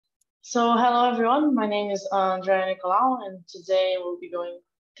So hello everyone, my name is Andrea Nicolau, and today we'll be going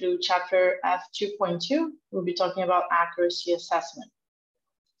through chapter F2.2. We'll be talking about accuracy assessment.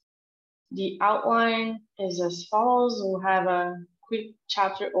 The outline is as follows. We'll have a quick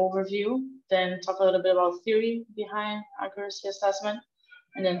chapter overview, then talk a little bit about theory behind accuracy assessment,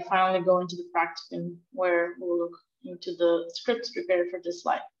 and then finally go into the practicum where we'll look into the scripts prepared for this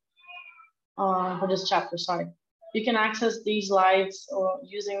slide, for this chapter, sorry. You can access these slides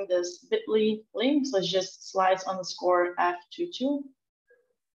using this bit.ly link, so it's just slides_F2.2.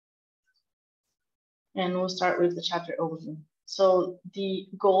 And we'll start with the chapter overview. So the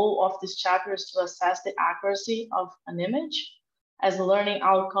goal of this chapter is to assess the accuracy of an image. As learning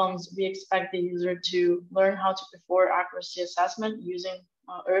outcomes, we expect the user to learn how to perform accuracy assessment using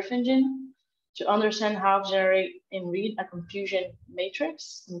Earth Engine, to understand how to generate and read a confusion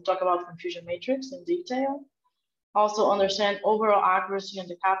matrix. We'll talk about confusion matrix in detail. Also understand overall accuracy and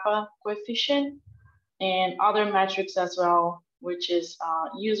the kappa coefficient and other metrics as well, which is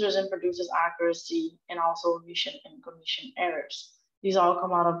users and producers accuracy and also omission and commission errors. These all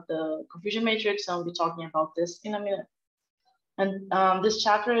come out of the confusion matrix, and I'll be talking about this in a minute. And this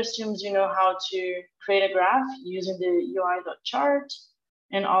chapter assumes you know how to create a graph using the UI.chart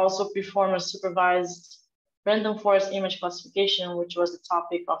and also perform a supervised random forest image classification, which was the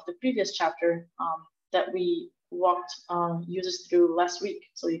topic of the previous chapter that we walked users through last week.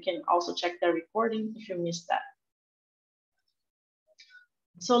 So you can also check that recording if you missed that.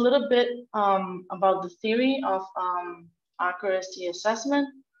 So a little bit about the theory of accuracy assessment.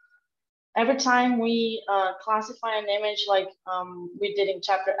 Every time we classify an image like we did in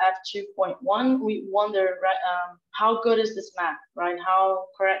chapter F2.1, we wonder how good is this map, right? How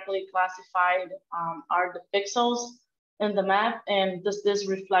correctly classified are the pixels in the map, and does this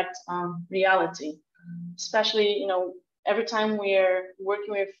reflect reality? Especially, you know, every time we're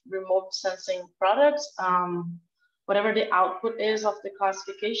working with remote sensing products, whatever the output is of the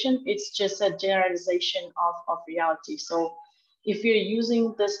classification, it's just a generalization of reality. So if you're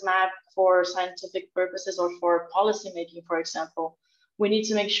using this map for scientific purposes or for policy making, for example, we need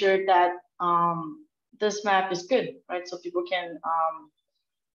to make sure that this map is good, right? So people can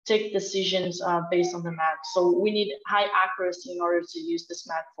take decisions based on the map. So we need high accuracy in order to use this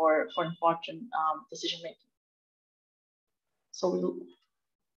map for important decision making. So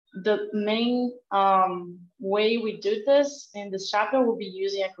the main way we do this in this chapter will be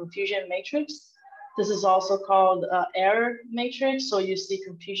using a confusion matrix. This is also called error matrix. So you see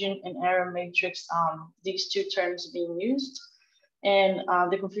confusion and error matrix, these two terms being used. And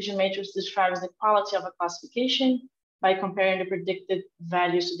the confusion matrix describes the quality of a classification by comparing the predicted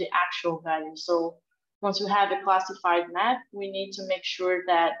values to the actual value. So once we have a classified map, we need to make sure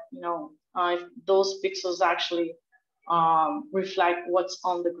that, you know, if those pixels actually reflect what's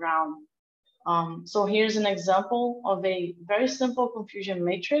on the ground. So here's an example of a very simple confusion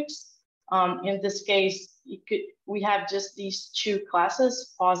matrix. In this case, we have just these two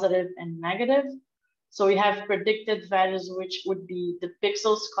classes, positive and negative. So we have predicted values, which would be the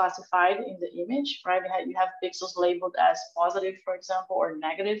pixels classified in the image, right? You have pixels labeled as positive, for example, or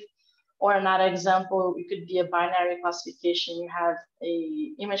negative. Or another example, it could be a binary classification. You have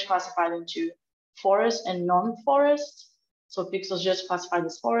a image classified into forest and non-forest. So pixels just classified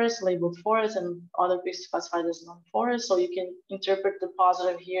as forest, labeled forest, and other pixels classified as non-forest. So you can interpret the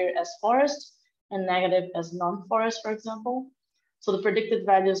positive here as forest and negative as non-forest, for example. So the predicted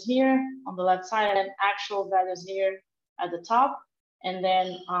values here on the left side and actual values here at the top. And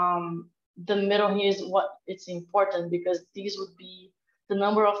then the middle here is what it's important, because these would be the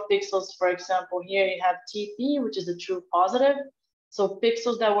number of pixels. For example, here you have TP, which is the true positive. So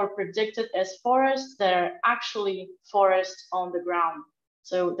pixels that were predicted as forest that are actually forest on the ground.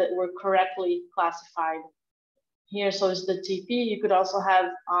 So that were correctly classified here. So it's the TP. You could also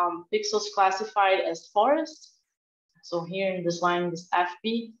have pixels classified as forest. So here in this line, this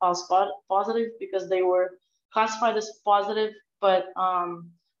FP, false positive, because they were classified as positive, but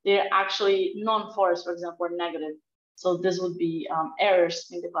they're actually non-forest, for example, or negative. So this would be errors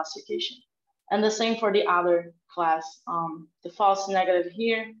in the classification. And the same for the other class. The false negative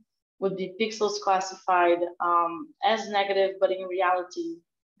here would be pixels classified as negative, but in reality,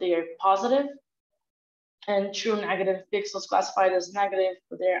 they are positive. And true negative pixels classified as negative,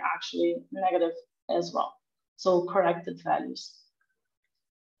 but they're actually negative as well. So corrected values.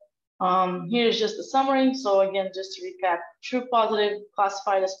 Here's just a summary. So again, just to recap, true positive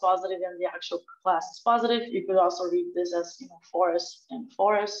classified as positive and the actual class is positive. You could also read this as, you know, forest and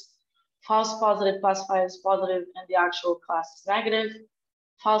forest. False positive classified as positive and the actual class is negative.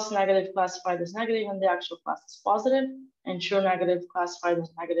 false negative classified as negative and the actual class is positive, and true negative classified as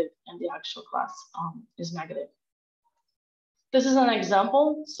negative and the actual class is negative. This is an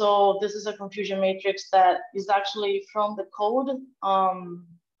example. So this is a confusion matrix that is actually from the code,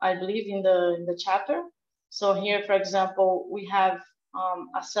 I believe in the chapter. So here, for example, we have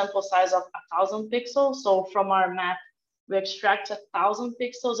a sample size of 1,000 pixels. So from our map, we extracted 1,000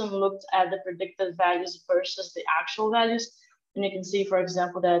 pixels and looked at the predicted values versus the actual values. And you can see, for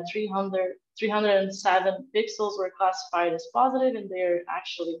example, that 307 pixels were classified as positive, and they're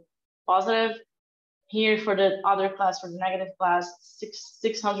actually positive. Here for the other class, for the negative class,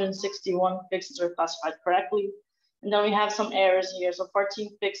 661 pixels were classified correctly. And then we have some errors here. So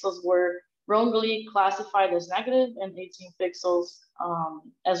 14 pixels were wrongly classified as negative and 18 pixels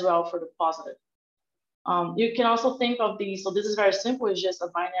as well for the positive. You can also think of these, so this is very simple, it's just a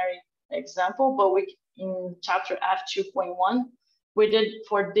binary example, but in chapter F2.1, we did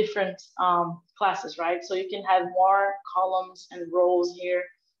for different classes, right? So you can have more columns and rows here,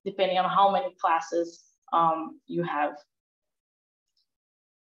 depending on how many classes you have.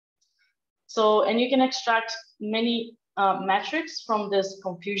 So, and you can extract many metrics from this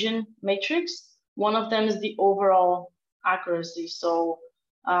confusion matrix. One of them is the overall accuracy. So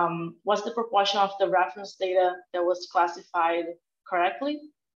what's the proportion of the reference data that was classified correctly?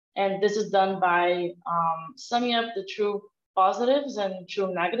 And this is done by summing up the true positives and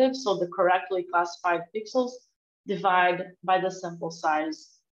true negatives. So the correctly classified pixels divide by the sample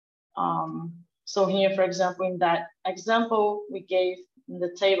size. So here, for example, in that example we gave in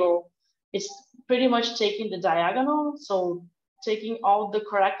the table, it's pretty much taking the diagonal. So taking all the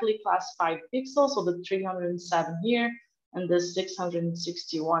correctly classified pixels, so the 307 here and the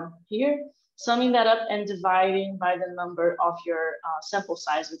 661 here, summing that up and dividing by the number of your sample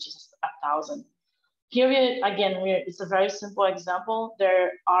size, which is 1,000. Here, it's a very simple example.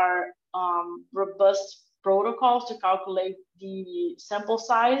 There are robust protocols to calculate the sample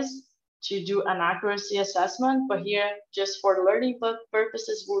size to do an accuracy assessment, but here, just for learning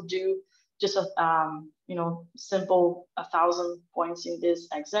purposes, we'll do just a simple 1,000 points in this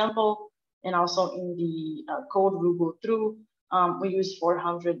example, and also in the code we go through, we use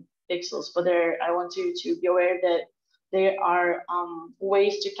 400 pixels. But I want you to be aware that there are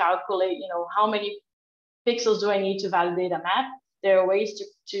ways to calculate, how many pixels do I need to validate a map. There are ways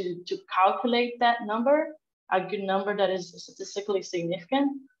to calculate that number, a good number that is statistically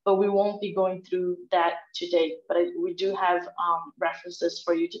significant, but we won't be going through that today. But we do have references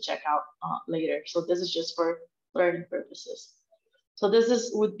for you to check out later. So this is just for learning purposes. So this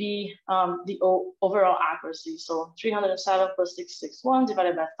would be the overall accuracy. So 307 plus 661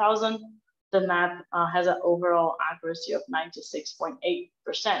 divided by 1,000. The map has an overall accuracy of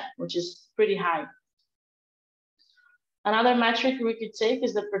 96.8%, which is pretty high. Another metric we could take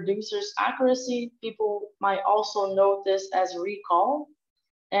is the producer's accuracy. People might also note this as recall.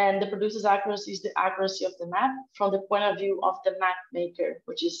 And the producer's accuracy is the accuracy of the map from the point of view of the map maker,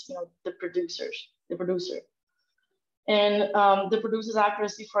 which is the producer. And the producer's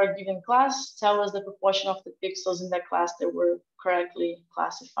accuracy for a given class tells us the proportion of the pixels in that class that were correctly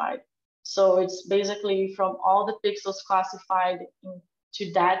classified. So it's basically from all the pixels classified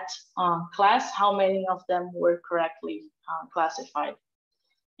into that class, how many of them were correctly classified.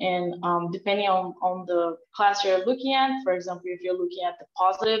 And depending on the class you're looking at, for example, if you're looking at the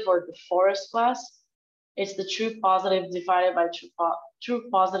positive or the forest class, it's the true positive divided by true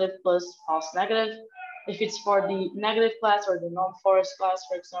positive plus false negative. If it's for the negative class or the non-forest class,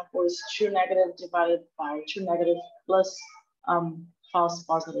 for example, it's true negative divided by true negative plus false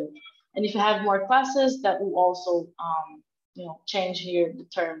positive. And if you have more classes, that will also change here the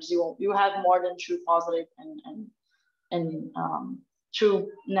terms. You have more than true positive and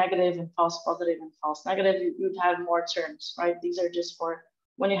true negative and false positive and false negative. You'd have more terms, right? These are just for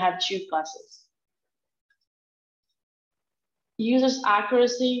when you have two classes. User's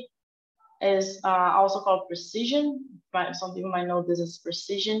accuracy is also called precision. Some people might know this as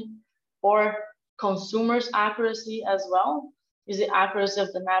precision, or consumer's accuracy as well, is the accuracy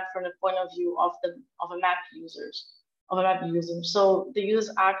of the map from the point of view of a map user. So the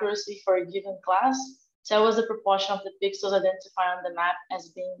user's accuracy for a given class tells us the proportion of the pixels identified on the map as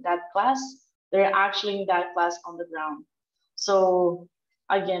being that class. They're actually in that class on the ground. So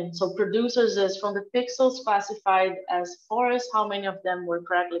again, so producers is from the pixels classified as forest, how many of them were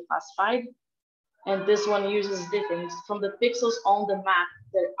correctly classified? And this one uses difference. From the pixels on the map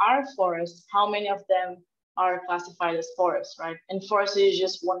that are forests, how many of them are classified as forest, right? And forest is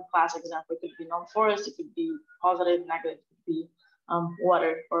just one class example. It could be non-forest, it could be positive, negative, it could be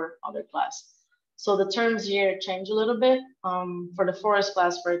water or other class. So the terms here change a little bit. For the forest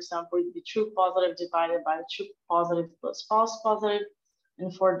class, for example, it would be true positive divided by true positive plus false positive.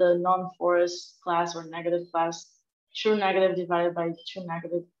 And for the non-forest class or negative class, true negative divided by true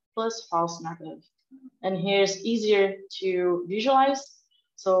negative plus false negative. And here's easier to visualize.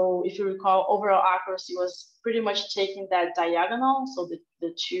 So if you recall, overall accuracy was pretty much taking that diagonal. So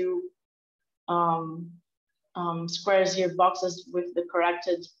the two squares here, boxes with the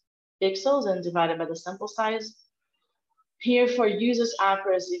corrected pixels and divided by the sample size. Here for users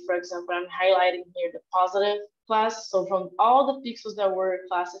accuracy, for example, I'm highlighting here the positive class. So from all the pixels that were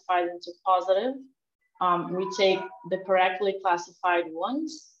classified into positive, we take the correctly classified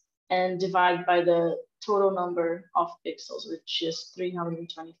ones and divide by the total number of pixels, which is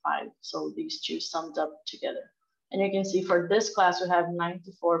 325. So these two summed up together. And you can see for this class, we have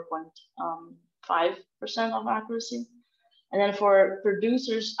 94.5% of accuracy. And then for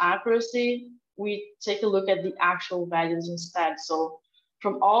producers accuracy, we take a look at the actual values instead. So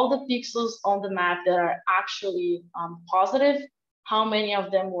from all the pixels on the map that are actually positive, how many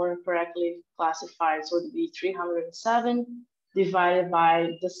of them were correctly classified? So it would be 307 divided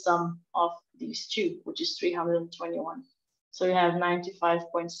by the sum of these two, which is 321. So you have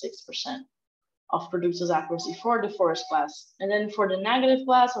 95.6% of producers accuracy for the forest class. And then for the negative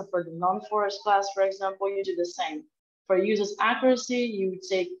class or for the non-forest class, for example, you do the same. For users accuracy, you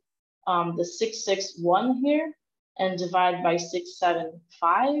take the 661 here and divide by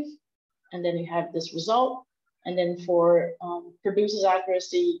 675, and then you have this result. And then for producers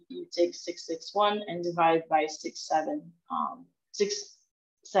accuracy, you take 661 and divide by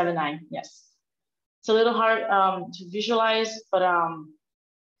 679, yes. It's a little hard to visualize, but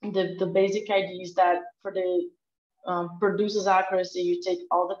the basic idea is that for the producers accuracy, you take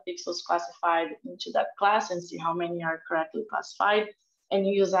all the pixels classified into that class and see how many are correctly classified, and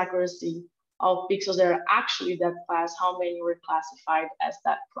users accuracy, all pixels that are actually that class, how many were classified as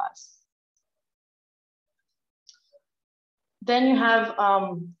that class. Then you have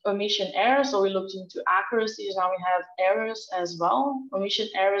omission error. So we looked into accuracies. Now we have errors as well. Omission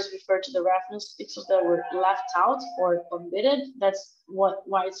errors refer to the reference pixels that were left out or omitted. That's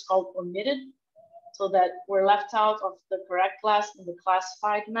why it's called omitted. So that were left out of the correct class in the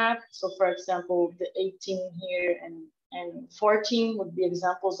classified map. So for example, the 18 here and 14 would be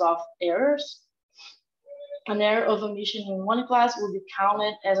examples of errors. An error of omission in one class will be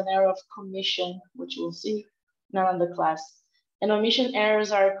counted as an error of commission, which we'll see now in the class. And omission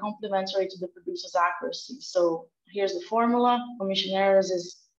errors are complementary to the producer's accuracy. So here's the formula. Omission errors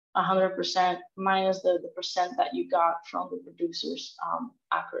is 100% minus the percent that you got from the producer's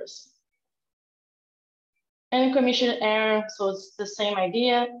accuracy. And commission error, so it's the same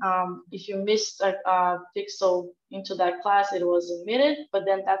idea. If you missed a pixel into that class, it was omitted, but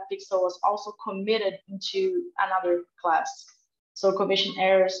then that pixel was also committed into another class. So commission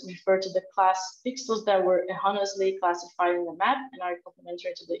errors refer to the class pixels that were erroneously classified in the map and are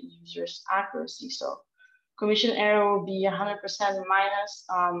complementary to the user's accuracy. So commission error will be 100% minus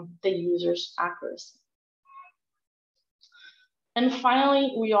the user's accuracy. And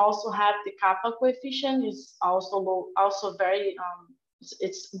finally, we also have the kappa coefficient. It's also very,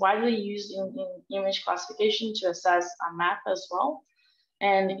 it's widely used in image classification to assess a map as well.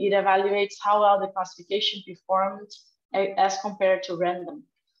 And it evaluates how well the classification performed as compared to random.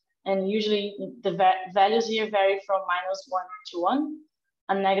 And usually the values here vary from -1 to 1.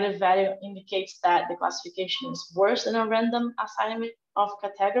 A negative value indicates that the classification is worse than a random assignment of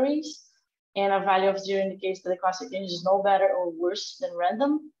categories. And a value of 0 indicates that the classification is no better or worse than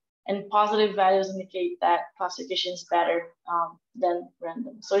random. And positive values indicate that classification is better than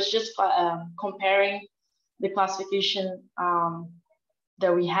random. So it's just comparing the classification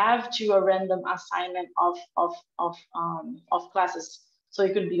that we have to a random assignment of classes. So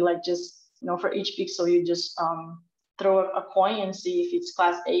it could be like just, you know, for each pixel, you just throw a coin and see if it's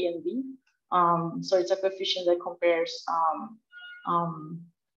class A and B. So it's a coefficient that compares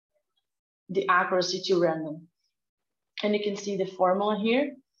the accuracy to random. And you can see the formula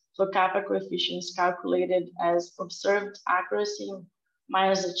here. So kappa coefficient is calculated as observed accuracy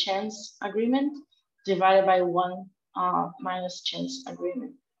minus the chance agreement divided by 1 minus chance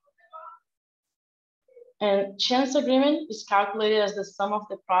agreement. And chance agreement is calculated as the sum of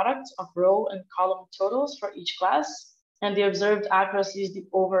the product of row and column totals for each class. And the observed accuracy is the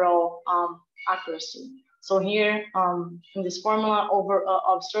overall accuracy. So here in this formula,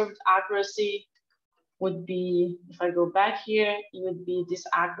 observed accuracy would be, if I go back here, it would be this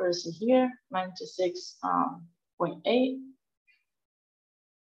accuracy here, 96.8.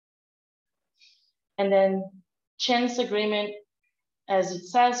 And then chance agreement as it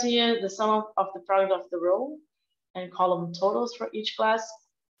says here, the sum of the product of the row and column totals for each class.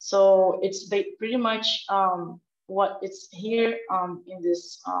 So it's pretty much what it's here in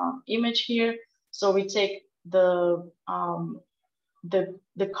this image here. So we take the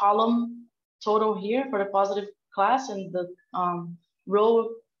column total here for the positive class and the row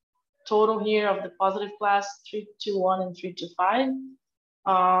total here of the positive class 321 and 325,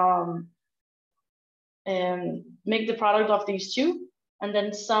 and make the product of these two, and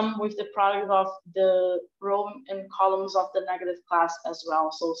then sum with the product of the row and columns of the negative class as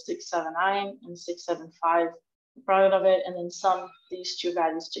well. So 679 and 675, the product of it, and then sum these two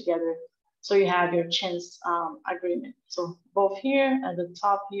values together. So you have your chance agreement. So both here at the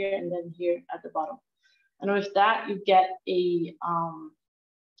top here and then here at the bottom. And with that, you get a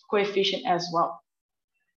coefficient as well.